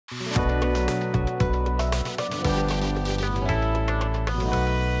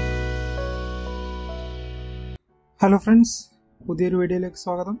Hello friends, പുതിയൊരു വീഡിയോയിലേക്ക്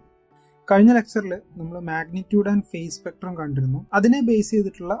സ്വാഗതം. കഴിഞ്ഞ ലെക്ചറിൽ നമ്മൾ മാഗ്നിറ്റ്യൂഡ് ആൻഡ് ഫേസ് സ്പെക്ട്രം കണ്ടിരുന്നു. അതിനെ ബേസ്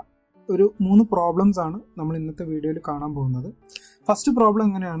ചെയ്തിട്ടുള്ള ഒരു 3 പ്രോബ്ലംസ് ആണ് നമ്മൾ ഇന്നത്തെ വീഡിയോയിൽ കാണാൻ പോകുന്നത്. ഫസ്റ്റ് പ്രോബ്ലം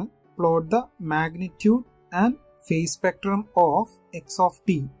എങ്ങനെയാണ്, plot the magnitude and face spectrum of X of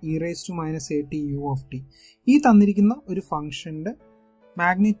T E raise to minus A T U of T. ഈ തന്നിരിക്കുന്ന ഒരു ഫംഗ്ഷന്റെ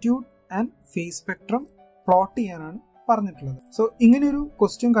magnitude and face spectrum plot ചെയ്യാനാണ് പറഞ്ഞിട്ടുള്ളത്. സോ ഇങ്ങനെ ഒരു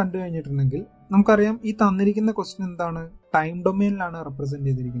ക്വസ്റ്റ്യൻ കണ്ടു കഴിഞ്ഞിട്ടുണ്ടെങ്കിൽ നമുക്കറിയാം, ഈ തന്നിരിക്കുന്ന ക്വസ്റ്റ്യൻ എന്താണ്, ടൈം ഡൊമെയിനിലാണ് റെപ്രസെന്റ്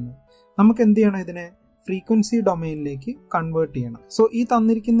ചെയ്തിരിക്കുന്നത്. നമുക്ക് എന്ത് ചെയ്യണം, ഇതിനെ ഫ്രീക്വൻസി ഡൊമെയിനിലേക്ക് കൺവേർട്ട് ചെയ്യണം. സോ ഈ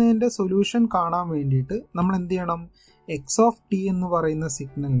തന്നിരിക്കുന്നതിന്റെ സൊല്യൂഷൻ കാണാൻ വേണ്ടിയിട്ട് നമ്മൾ എന്ത് ചെയ്യണം, എക്സ് ഓഫ് ടി എന്ന് പറയുന്ന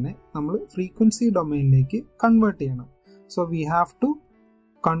സിഗ്നലിനെ നമ്മൾ ഫ്രീക്വൻസി ഡൊമെയിനിലേക്ക് കൺവേർട്ട് ചെയ്യണം. So we have to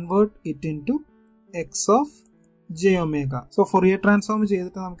convert it in to X of J omega. So Fourier transform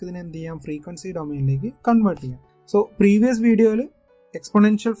ചെയ്തിട്ട് നമുക്ക് ഇതിനെ എന്ത് ചെയ്യാം, ഫ്രീക്വൻസി ഡൊമെയിനിലേക്ക് കൺവേർട്ട് ചെയ്യാം. സോ പ്രീവിയസ് വീഡിയോയിൽ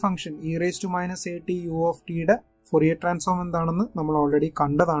exponential function E raise to minus A T U of ടിയുടെ Fourier transform എന്താണെന്ന് നമ്മൾ ഓൾറെഡി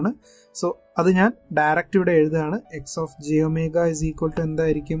കണ്ടതാണ്. സോ അത് ഞാൻ ഡയറക്റ്റ് ഇവിടെ എഴുതുകയാണ്. X of J omega is equal to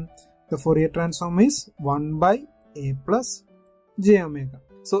എന്തായിരിക്കും, the Fourier transform is 1/a plus J omega.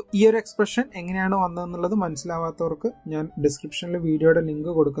 So ഈ ഒരു എക്സ്പ്രഷൻ എങ്ങനെയാണ് വന്നതെന്നുള്ളത് മനസ്സിലാവാത്തവർക്ക് ഞാൻ ഡിസ്ക്രിപ്ഷനിൽ വീഡിയോയുടെ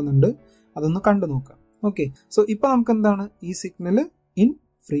ലിങ്ക് കൊടുക്കുന്നുണ്ട്, അതൊന്ന് കണ്ടു നോക്കാം. ഓക്കെ, സോ ഇപ്പൊ നമുക്ക് എന്താണ്, ഈ signal in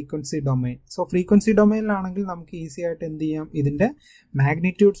frequency domain. So frequency ഡൊമൈനിലാണെങ്കിൽ നമുക്ക് ഈസി ആയിട്ട് എന്ത് ചെയ്യാം, ഇതിന്റെ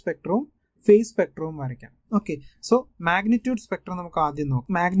മാഗ്നിറ്റ്യൂഡ് സ്പെക്ട്രവും ഫേസ് സ്പെക്ട്രവും വരയ്ക്കാം. ഓക്കെ, സോ മാഗ്നിറ്റ്യൂഡ് സ്പെക്ട്രം നമുക്ക് ആദ്യം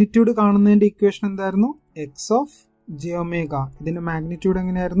നോക്കാം. മാഗ്നിറ്റ്യൂഡ് കാണുന്നതിന്റെ ഇക്വേഷൻ എന്തായിരുന്നു, എക്സ് ഓഫ് ജെ ഒമേഗ. ഇതിന്റെ മാഗ്നിറ്റ്യൂഡ്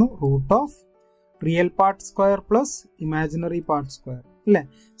എങ്ങനെയായിരുന്നു, root of real part square plus imaginary part square അല്ലേ.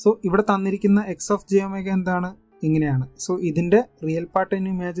 സോ ഇവിടെ തന്നിരിക്കുന്ന എക്സ് ഓഫ് ജെ ഒമേഗ എന്താണ്, ഇങ്ങനെയാണ്. സോ ഇതിന്റെ real part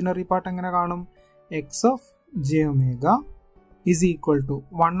and imaginary part എങ്ങനെ കാണും, X of J omega is equal to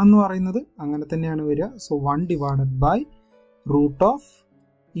 1 എന്ന് പറയുന്നത് അങ്ങനെ തന്നെയാണ് വരിക. So 1 divided by root of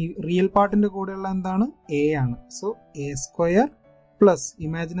ഈ റിയൽ പാർട്ടിന്റെ കൂടെയുള്ള എന്താണ്, എ ആണ്. So A square plus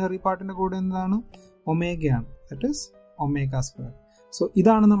imaginary പാർട്ടിന്റെ കൂടെ എന്താണ്, ഒമേഗയാണ്, that is omega square. So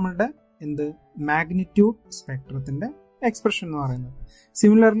ഇതാണ് നമ്മളുടെ എന്ത്, മാഗ്നിറ്റ്യൂഡ് സ്പെക്ട്രത്തിന്റെ എക്സ്പ്രഷൻ എന്ന് പറയുന്നത്.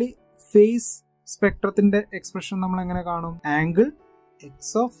 സിമിലർലി ഫേസ് സ്പെക്ട്രത്തിന്റെ എക്സ്പ്രഷൻ നമ്മൾ എങ്ങനെ കാണും, angle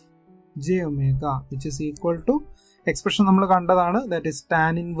X of J omega which is equal to expression നമ്മൾ കണ്ടതാണ്, that is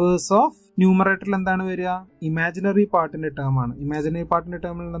tan inverse of ന്യൂമറേറ്ററിൽ എന്താണ് വരിക, ഇമാജിനറി പാർട്ടിന്റെ ടേം ആണ്. ഇമാജിനറി പാർട്ടിന്റെ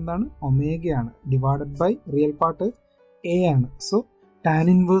ടേമിൽ എന്താണ്, ഒമേഗയാണ്, divided by real part A ആണ്. So tan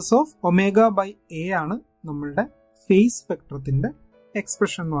inverse of omega by A ആണ് നമ്മളുടെ ഫേസ് സ്പെക്ട്രത്തിന്റെ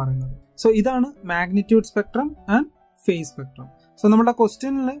എക്സ്പ്രഷൻ എന്ന് പറയുന്നത്. സോ ഇതാണ് magnitude spectrum and face spectrum. So നമ്മുടെ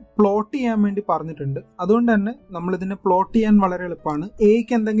ക്വസ്റ്റ്യനിൽ പ്ലോട്ട് ചെയ്യാൻ വേണ്ടി പറഞ്ഞിട്ടുണ്ട്. അതുകൊണ്ട് തന്നെ നമ്മൾ ഇതിനെ പ്ലോട്ട് ചെയ്യാൻ വളരെ എളുപ്പമാണ്.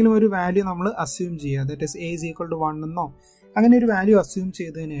 എക്ക് എന്തെങ്കിലും ഒരു വാല്യൂ നമ്മൾ അസ്യൂം ചെയ്യുക, that is A is equal to 1 എന്നോ അങ്ങനെ ഒരു വാല്യൂ അസ്യൂം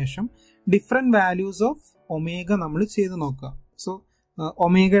ചെയ്തതിനു ശേഷം ഡിഫറെന്റ് വാല്യൂസ് ഓഫ് ഒമേഗ നമ്മൾ ചെയ്ത് നോക്കുക. സോ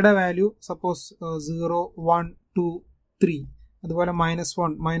ഒമേഗയുടെ വാല്യൂ സപ്പോസ് 0, 1, 2, 3, അതുപോലെ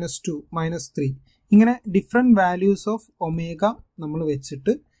 -1, -2, -3 ഇങ്ങനെ ഡിഫറെന്റ് വാല്യൂസ് ഓഫ് ഒമേഗ നമ്മൾ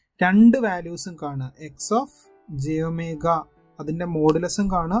വെച്ചിട്ട് രണ്ട് വാല്യൂസും കാണുക, എക്സ് ഓഫ് ജെ ഒമേഗ അതിന്റെ മോഡുലസും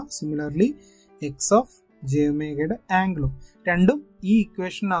കാണുക, സിമിലർലി എക്സ് ഓഫ് ജെ ഒമേഗയുടെ ആംഗിളും. രണ്ടും ഈ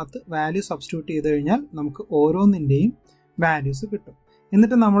ഇക്വേഷനകത്ത് വാല്യൂ സബ്സ്റ്റിറ്റ്യൂട്ട് ചെയ്ത് കഴിഞ്ഞാൽ നമുക്ക് ഓരോന്നിന്റെയും വാല്യൂസ് കിട്ടും.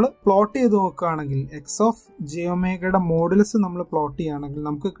 എന്നിട്ട് നമ്മൾ പ്ലോട്ട് ചെയ്ത് നോക്കുകയാണെങ്കിൽ എക്സ് ഓഫ് ജെ ഒമേഗയുടെ മോഡുലസ് നമ്മൾ പ്ലോട്ട് ചെയ്യുകയാണെങ്കിൽ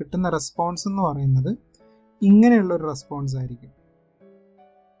നമുക്ക് കിട്ടുന്ന റെസ്പോൺസ് എന്ന് പറയുന്നത് ഇങ്ങനെയുള്ള ഒരു റെസ്പോൺസ് ആയിരിക്കും.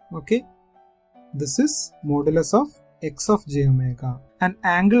 Okay, this is modulus of X of J omega and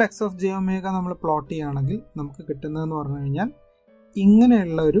angle X of J omega നമ്മൾ പ്ലോട്ട് ചെയ്യുകയാണെങ്കിൽ നമുക്ക് കിട്ടുന്നതെന്ന് പറഞ്ഞു കഴിഞ്ഞാൽ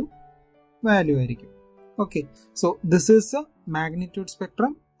ഇങ്ങനെയുള്ള ഒരു വാല്യൂ ആയിരിക്കും. Okay, so this is A magnitude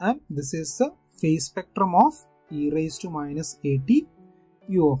spectrum and this is A face spectrum of E raise to minus A T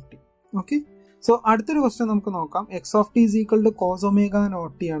U of T. Okay, so അടുത്തൊരു ക്വസ്റ്റ്യൻ നമുക്ക് നോക്കാം. X of T is equal to cos omega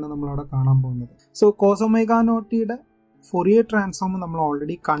naught T ആണ് നമ്മളവിടെ കാണാൻ പോകുന്നത്. So cos omega naught ടിയുടെ Fourier transform നമ്മൾ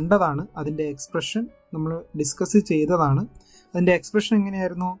already കണ്ടതാണ്. അതിന്റെ എക്സ്പ്രഷൻ നമ്മൾ ഡിസ്കസ് ചെയ്തതാണ്. അതിന്റെ എക്സ്പ്രഷൻ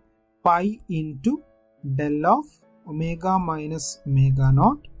എങ്ങനെയായിരുന്നു, pi into del of omega minus omega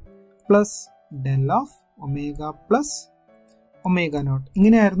naught plus del of omega plus omega naught.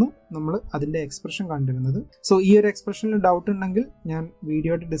 ഇങ്ങനെയായിരുന്നു നമ്മൾ അതിന്റെ എക്സ്പ്രഷൻ കണ്ടിരുന്നത്. സോ ഈ ഒരു എക്സ്പ്രഷനിൽ ഡൗട്ട് ഉണ്ടെങ്കിൽ ഞാൻ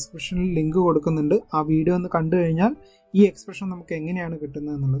വീഡിയോയുടെ ഡിസ്ക്രിപ്ഷനിൽ ലിങ്ക് കൊടുക്കുന്നുണ്ട്. ആ വീഡിയോ ഒന്ന് കണ്ടു കഴിഞ്ഞാൽ ഈ എക്സ്പ്രഷൻ നമുക്ക് എങ്ങനെയാണ്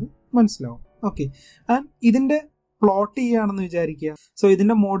കിട്ടുന്നത് എന്നുള്ളത് മനസ്സിലാവും. ഓക്കെ, ആൻഡ് ഇതിന്റെ പ്ലോട്ട് ചെയ്യുകയാണെന്ന് വിചാരിക്കുക. സോ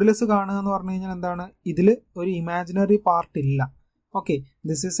ഇതിന്റെ മോഡുലസ് കാണുക എന്ന് പറഞ്ഞു കഴിഞ്ഞാൽ എന്താണ്, ഇതിൽ ഒരു ഇമാജിനറി പാർട്ട് ഇല്ല. Okay,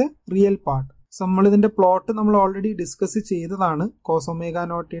 this is A real part. So നമ്മൾ ഇതിന്റെ പ്ലോട്ട് നമ്മൾ ഓൾറെഡി ഡിസ്കസ് ചെയ്തതാണ്. കോസ് ഒമേഗ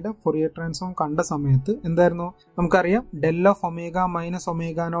നോട്ടിയുടെ ഫൊറിയർ ട്രാൻസ്ഫോം കണ്ട സമയത്ത് എന്തായിരുന്നു, നമുക്കറിയാം del of omega minus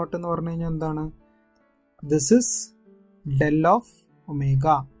omega naught എന്ന് പറഞ്ഞു കഴിഞ്ഞാൽ എന്താണ്, this is del of omega.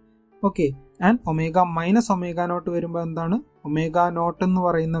 Okay, and omega minus omega naught വരുമ്പോൾ എന്താണ്, ഒമേഗ നോട്ട് എന്ന്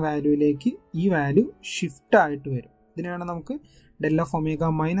പറയുന്ന വാല്യൂയിലേക്ക് ഈ വാല്യൂ ഷിഫ്റ്റ് ആയിട്ട് വരും. ഇതിനാണ് നമുക്ക് del of omega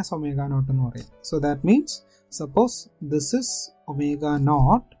minus omega naught എന്ന് പറയാം. So that means suppose this is omega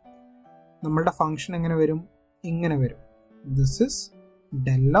naught, നമ്മളുടെ ഫംഗ്ഷൻ എങ്ങനെ വരും, ഇങ്ങനെ വരും. This is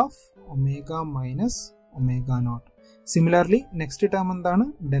del of omega minus omega naught. Similarly next term എന്താണ്,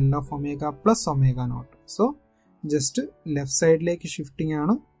 del of omega plus omega naught. So just left സൈഡിലേക്ക് shifting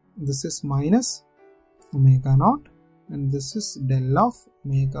ആണ്. This is minus omega naught and this is del of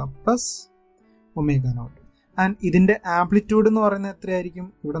omega plus omega naught. And ഇതിന്റെ amplitude എന്ന് പറയുന്നത് എത്രയായിരിക്കും,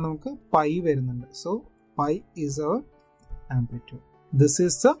 ഇവിടെ നമുക്ക് pi വരുന്നുണ്ട്. So pi is our amplitude. This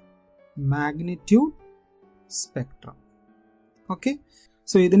is the magnitude spectrum. Okay,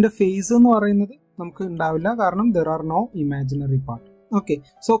 so ഇതിന്റെ ഫേസ് എന്ന് പറയുന്നത് നമുക്ക് ഉണ്ടാവില്ല, കാരണം there are no imaginary part. Okay,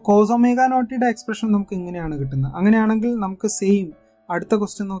 so cos omega നോട്ടിയുടെ expression നമുക്ക് ഇങ്ങനെയാണ് കിട്ടുന്നത്. അങ്ങനെയാണെങ്കിൽ നമുക്ക് സെയിം അടുത്ത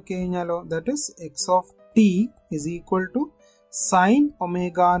ക്വസ്റ്റ്യൻ നോക്കി കഴിഞ്ഞാലോ, that is X of T is equal to sine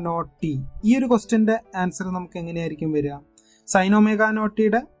omega naught T. ഈ ഒരു ക്വസ്റ്റ്യന്റെ ആൻസർ നമുക്ക് എങ്ങനെയായിരിക്കും വരിക? സൈൻ ഒമേഗ നോട്ട്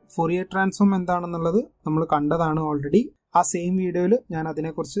ടിയുടെ ഫൊറിയർ ട്രാൻസ്ഫോം എന്താണെന്നുള്ളത് നമ്മൾ കണ്ടതാണ് ഓൾറെഡി. ആ സെയിം വീഡിയോയിൽ ഞാൻ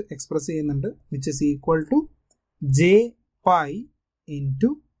അതിനെക്കുറിച്ച് എക്സ്പ്രസ് ചെയ്യുന്നുണ്ട്. Which is equal to J pi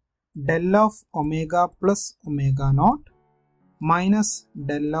into del of omega plus omega nought minus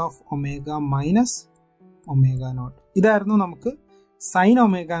del of omega minus omega naught. ഇതായിരുന്നു നമുക്ക് സൈൻ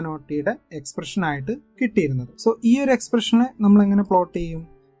ഒമേഗ നോട്ടിയുടെ എക്സ്പ്രഷൻ ആയിട്ട് കിട്ടിയിരുന്നത്. സോ ഈ ഒരു എക്സ്പ്രഷനെ നമ്മൾ എങ്ങനെ പ്ലോട്ട് ചെയ്യും?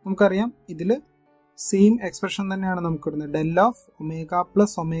 നമുക്കറിയാം ഇതിൽ സെയിം എക്സ്പ്രഷൻ തന്നെയാണ് നമുക്ക് വരുന്നത്. Del of omega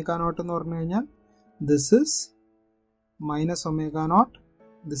plus omega naught എന്ന് പറഞ്ഞു കഴിഞ്ഞാൽ this is minus omega naught,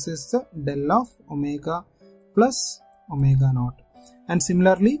 this is the del of omega plus omega naught. And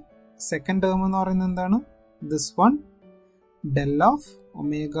similarly second term എന്ന് പറയുന്നത് എന്താണ്, this one del of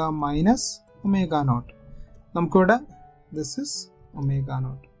omega minus omega naught. നമുക്കിവിടെ this is omega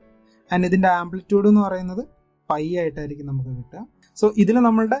naught and ഇതിന്റെ amplitude എന്ന് പറയുന്നത് pi ആയിട്ടായിരിക്കും നമുക്ക് കിട്ടുക. സോ ഇതിൽ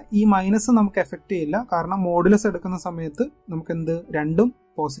നമ്മളുടെ ഈ മൈനസ് നമുക്ക് എഫക്ട് ചെയ്യില്ല, കാരണം മോഡുലസ് എടുക്കുന്ന സമയത്ത് നമുക്ക് എന്ത് രണ്ടും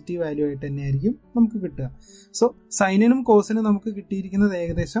പോസിറ്റീവ് വാല്യൂ ആയിട്ട് തന്നെയായിരിക്കും നമുക്ക് കിട്ടുക. സോ സൈനിനും കോസിനും നമുക്ക് കിട്ടിയിരിക്കുന്നത്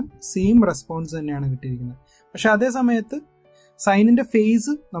ഏകദേശം സെയിം റെസ്പോൺസ് തന്നെയാണ് കിട്ടിയിരിക്കുന്നത്. പക്ഷെ അതേ സമയത്ത് സൈനിന്റെ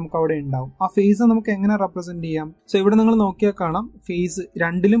ഫേസ് നമുക്ക് അവിടെ ഉണ്ടാവും. ആ ഫേസ് നമുക്ക് എങ്ങനെ റെപ്രസെന്റ് ചെയ്യാം? സോ ഇവിടെ നിങ്ങൾ നോക്കിയാൽ കാണാം ഫേസ്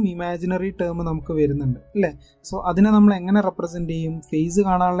രണ്ടിലും ഇമാജിനറി ടേം നമുക്ക് വരുന്നുണ്ട് അല്ലേ? സോ അതിനെ നമ്മൾ എങ്ങനെ റെപ്രസെന്റ് ചെയ്യും? ഫേസ്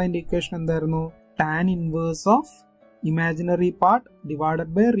കാണാനുള്ള ഇക്വേഷൻ എന്തായിരുന്നു? Tan inverse of imaginary part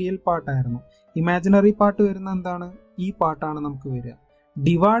divided by real part ആയിരുന്നു. ഇമാജിനറി പാർട്ട് വരുന്ന എന്താണ്? ഈ പാർട്ടാണ് നമുക്ക് വരിക.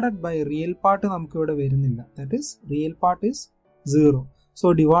 ഡിവൈഡഡ് ബൈ റിയൽ പാർട്ട് നമുക്ക് ഇവിടെ വരുന്നില്ല. That is real part is 0. So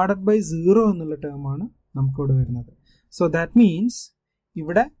divided by 0 എന്നുള്ള ടേം ആണ് നമുക്കിവിടെ വരുന്നത്. So that means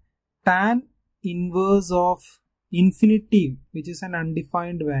ഇവിടെ tan inverse of infinity which is an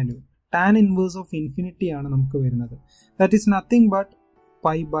undefined value, tan inverse of infinity ആണ് നമുക്ക് വരുന്നത്. That is nothing but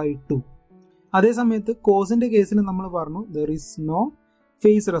pi by 2. അതേ സമയത്ത് കോസിന്റെ കേസിൽ നമ്മൾ പറഞ്ഞു there is no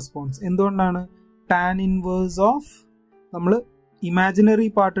phase response. എന്തുകൊണ്ടാണ്? tan inverse of നമ്മൾ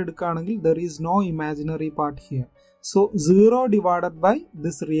ഇമാജിനറി പാർട്ട് എടുക്കുകയാണെങ്കിൽ there is no imaginary part here. So 0 divided by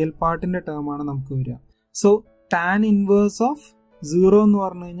this real പാർട്ടിന്റെ term ആണ് നമുക്ക് വരിക. So tan inverse of 0 എന്ന്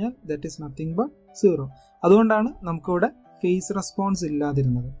പറഞ്ഞു കഴിഞ്ഞാൽ that is nothing but 0. അതുകൊണ്ടാണ് നമുക്കിവിടെ ഫേസ് റെസ്പോൺസ്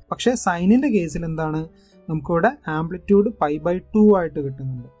ഇല്ലാതിരുന്നത്. പക്ഷേ സൈനിന്റെ കേസിൽ എന്താണ്? നമുക്കിവിടെ ആംപ്ലിറ്റ്യൂഡ് പൈ ബൈ 2 ആയിട്ട്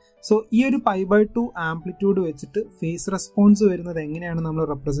കിട്ടുന്നുണ്ട്. സോ ഈ ഒരു പൈ ബൈ 2 ആംപ്ലിറ്റ്യൂഡ് വെച്ചിട്ട് ഫേസ് റെസ്പോൺസ് വരുന്നത് എങ്ങനെയാണ് നമ്മൾ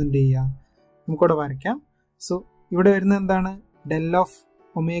റെപ്രസെന്റ് ചെയ്യുക? നമുക്കിവിടെ വരയ്ക്കാം. സോ ഇവിടെ വരുന്നത് എന്താണ്? Del of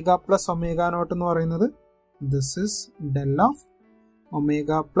omega plus omega naught എന്ന് പറയുന്നത് this is del of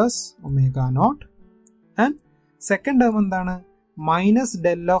omega plus omega naught and second term എന്താണ്? Minus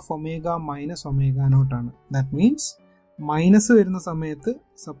del of omega minus omega naught ആണ്. ദാറ്റ് മീൻസ് മൈനസ് വരുന്ന സമയത്ത്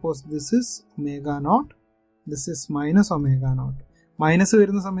suppose this is omega naught, this is minus omega naught. Minus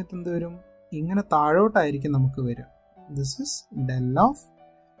വരുന്ന സമയത്ത് എന്ത് വരും? ഇങ്ങനെ താഴോട്ടായിരിക്കും നമുക്ക് വരിക. This is del of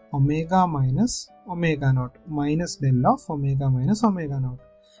omega minus omega nought minus del of omega minus omega naught.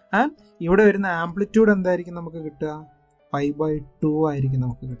 And ഇവിടെ വരുന്ന ആംപ്ലിറ്റ്യൂഡ് എന്തായിരിക്കും നമുക്ക് കിട്ടുക? പൈ ബൈ 2 ആയിരിക്കും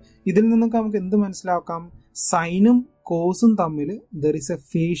നമുക്ക് കിട്ടുക. ഇതിൽ നിന്നൊക്കെ നമുക്ക് എന്ത് മനസ്സിലാക്കാം? സൈനും കോസും തമ്മിൽ there is A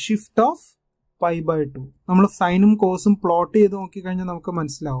phase shift of pi by 2. നമ്മൾ സൈനും കോസും പ്ലോട്ട് ചെയ്ത് നോക്കിക്കഴിഞ്ഞാൽ നമുക്ക്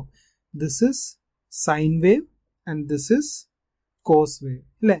മനസ്സിലാവും this is sine wave and this is cos wave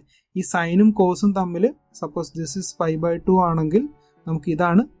അല്ലേ? ഈ സൈനും കോസും തമ്മിൽ suppose this is pi by 2 ആണെങ്കിൽ നമുക്ക്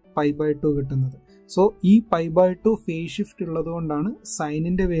ഇതാണ് പൈ ബൈ 2 കിട്ടുന്നത്. സോ ഈ പൈ ബൈ 2 ഫേസ് ഷിഫ്റ്റ് ഉള്ളത് കൊണ്ടാണ്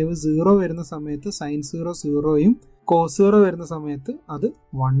സൈനിന്റെ വേവ് 0 വരുന്ന സമയത്ത് സൈൻ 0 0യും കോസ് 0 വരുന്ന സമയത്ത് അത്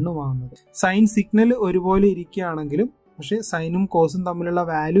 1 ആവുന്നത്. സൈൻ സിഗ്നൽ ഒരുപോലെ ഇരിക്കുകയാണെങ്കിലും പക്ഷെ സൈനും കോസും തമ്മിലുള്ള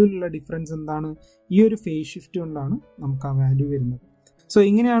വാല്യൂയിലുള്ള ഡിഫറൻസ് എന്താണ്? ഈ ഒരു ഫേസ് ഷിഫ്റ്റ് കൊണ്ടാണ് നമുക്ക് ആ വാല്യൂ വരുന്നത്. സോ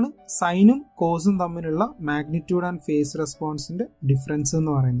ഇങ്ങനെയാണ് സൈനും കോസും തമ്മിലുള്ള മാഗ്നിറ്റ്യൂഡ് ആൻഡ് ഫേസ് റെസ്പോൺസിന്റെ ഡിഫറൻസ്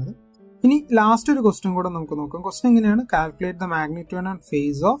എന്ന് പറയുന്നത്. ഇനി ലാസ്റ്റ് ഒരു ക്വസ്റ്റ്യൻ കൂടെ നമുക്ക് നോക്കാം. ക്വസ്റ്റ്യൻ എങ്ങനെയാണ്? Calculate the magnitude and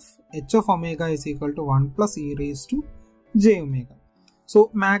face of h of omega is equal to 1 plus e raised to j omega. So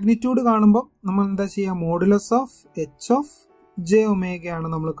magnitude കാണുമ്പോൾ നമ്മൾ എന്താ ചെയ്യുക? Modulus of h of j omega ആണ്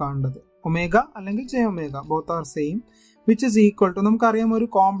നമ്മൾ കാണേണ്ടത്. ഒമേഗ അല്ലെങ്കിൽ j omega both are same, which is equal to, നമുക്കറിയാം ഒരു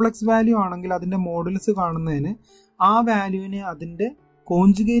കോംപ്ലക്സ് വാല്യൂ ആണെങ്കിൽ അതിന്റെ മോഡുലസ് കാണുന്നതിന് ആ വാല്യൂവിനെ അതിന്റെ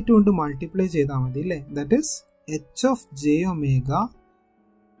കോൺജുഗേറ്റ് കൊണ്ട് മൾട്ടിപ്ലൈ ചെയ്താൽ മതി അല്ലേ? That is h of j omega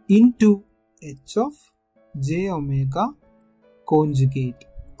into h of j omega conjugate.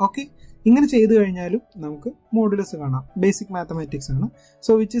 Okay, ഇങ്ങനെ ചെയ്തു കഴിഞ്ഞാലും നമുക്ക് മോഡുലസ് കാണാം. ബേസിക് മാത്തമാറ്റിക്സ് ആണ്.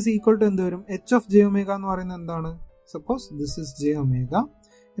 So which is equal to എന്ത് വരും? h of j omega എന്ന് പറയുന്നത് എന്താണ്? Suppose this is j omega,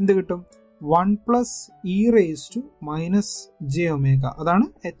 എന്ത് കിട്ടും? 1 plus e raised to minus j omega, അതാണ്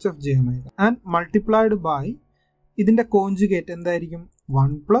h of j omega, and multiplied by ഇതിന്റെ കോൺജുഗേറ്റ് എന്തായിരിക്കും?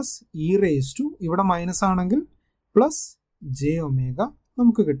 1 plus e raised to, ഇവിടെ മൈനസ് ആണെങ്കിൽ പ്ലസ് j omega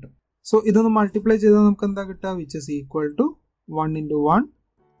നമുക്ക് കിട്ടും. സോ ഇതൊന്ന് മൾട്ടിപ്ലൈ ചെയ്താൽ നമുക്ക് എന്താ കിട്ടുക? Which is equal to 1 into 1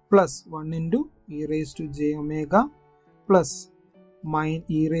 plus 1 into e raised to j omega plus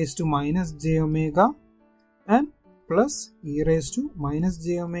e raised to minus j omega and plus e raised to minus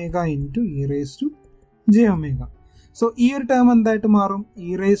j omega into e raised to j omega. So ഈ ഒരു term എന്തായിട്ട് മാറും?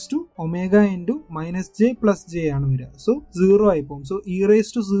 e raised to omega into minus j plus j ആണ് വരിക. So 0 ആയി പോകും. So e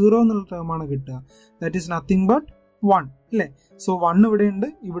raised to 0 എന്നുള്ള term ആണ് കിട്ടുക. ദാറ്റ് ഈസ് നത്തിങ് ബട്ട് 1 അല്ലേ? സോ 1 ഇവിടെ ഉണ്ട്,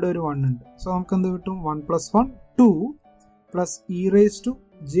 ഇവിടെ ഒരു 1 ഉണ്ട്. സോ നമുക്ക് എന്ത് കിട്ടും? 1 plus 1 2 plus e raised to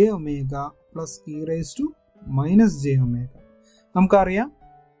j omega plus e raised to minus j omega. നമുക്കറിയാം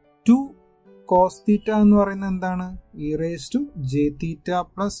 2 cos theta എന്ന് പറയുന്നത് എന്താണ്? e raised to j theta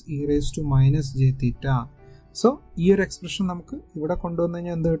plus e raised to minus j theta. So ഈ ഒരു എക്സ്പ്രഷൻ നമുക്ക് ഇവിടെ കൊണ്ടുവന്നു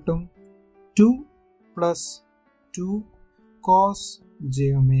കഴിഞ്ഞാൽ എന്ത് കിട്ടും? 2 plus 2 cos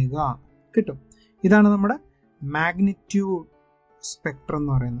j omega കിട്ടും. ഇതാണ് നമ്മുടെ മാഗ്നിറ്റ്യൂഡ് സ്പെക്ട്രം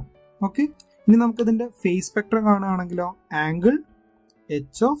എന്ന് പറയുന്നത്. ഓക്കെ, ഇനി നമുക്ക് ഇതിന്റെ face spectrum കാണുകയാണെങ്കിലോ angle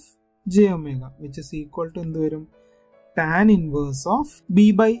h of j omega which is equal to എന്ത് വരും? tan inverse of b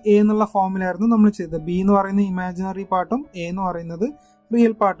by a എന്നുള്ള ഫോമിലായിരുന്നു നമ്മൾ ചെയ്തത്. b എന്ന് പറയുന്നത് ഇമാജിനറി പാർട്ടും a എന്ന് പറയുന്നത്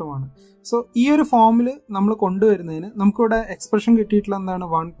റിയൽ പാർട്ടുമാണ്. സോ ഈ ഒരു ഫോമിൽ നമ്മൾ കൊണ്ടുവരുന്നതിന് നമുക്കിവിടെ എക്സ്പ്രഷൻ കിട്ടിയിട്ടുള്ള എന്താണ്?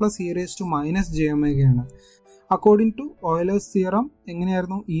 1 plus e raised to minus j omega ആണ്. അക്കോർഡിംഗ് ടു ഓയിലേഴ്സ് തിയറം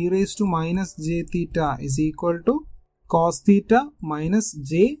എങ്ങനെയായിരുന്നു? e raised to minus j theta is equal to cos theta minus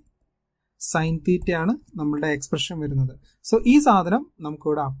j sin theta ആണ് നമ്മളുടെ എക്സ്പ്രഷൻ വരുന്നത്. സോ ഈ സാധനം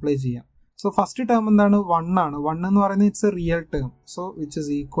നമുക്കിവിടെ അപ്ലൈ ചെയ്യാം. സോ ഫസ്റ്റ് ടേം എന്താണ്? 1 ആണ്. 1 എന്ന് പറയുന്നത് it's A real term. So which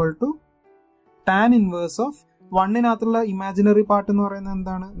is equal to tan inverse of 1-നകത്തുള്ള imaginary part എന്ന് പറയുന്നത്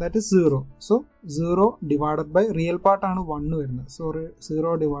എന്താണ്? That is 0. So 0 divided by real പാർട്ടാണ് 1 വരുന്നത്. സോ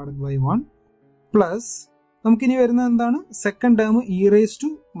 0 ഡിവൈഡഡ് ബൈ 1 പ്ലസ് നമുക്കിനി വരുന്നത് എന്താണ്? Second term e raised to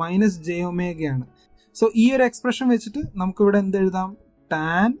minus j omega ആണ്. So ഈ ഒരു എക്സ്പ്രഷൻ വെച്ചിട്ട് നമുക്കിവിടെ എന്ത് എഴുതാം?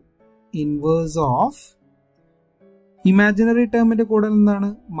 tan ഇൻവേഴ്സ് ഓഫ് ഇമാജിനറി ടേമിന്റെ കൂടെ എന്താണ്?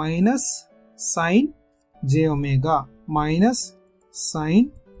 Minus sign j omega minus sign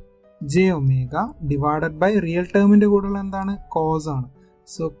j omega divided by real ടേമിന്റെ കൂടെ എന്താണ്? കോസ് ആണ്.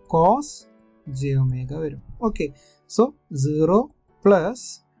 സോ കോസ് j omega വരും. Okay, so 0 plus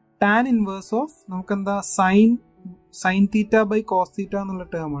tan inverse of നമുക്കെന്താ? Sine theta by cos theta എന്നുള്ള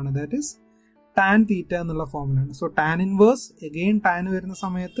term ആണ്. That is tan theta എന്നുള്ള ഫോമിലാണ്. So tan inverse again tan വരുന്ന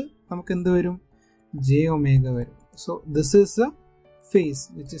സമയത്ത് നമുക്ക് എന്ത് വരും? j omega വരും. So this is the face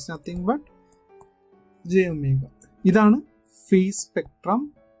which is nothing but j omega. ഇതാണ് face spectrum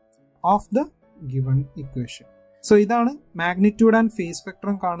of the given equation. So ഇതാണ് മാഗ്നിറ്റ്യൂഡ് ആൻഡ് ഫേസ്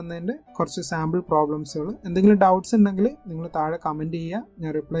സ്പെക്ട്രം കാണുന്നതിന്റെ കുറച്ച് സാമ്പിൾ പ്രോബ്ലംസുകൾ. എന്തെങ്കിലും ഡൗട്ട്സ് ഉണ്ടെങ്കിൽ നിങ്ങൾ താഴെ കമന്റ് ചെയ്യുക,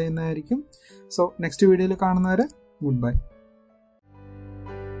 ഞാൻ റിപ്ലൈ ചെയ്യുന്നതായിരിക്കും. സോ നെക്സ്റ്റ് വീഡിയോയിൽ കാണുന്നവരെ ഗുഡ് ബൈ.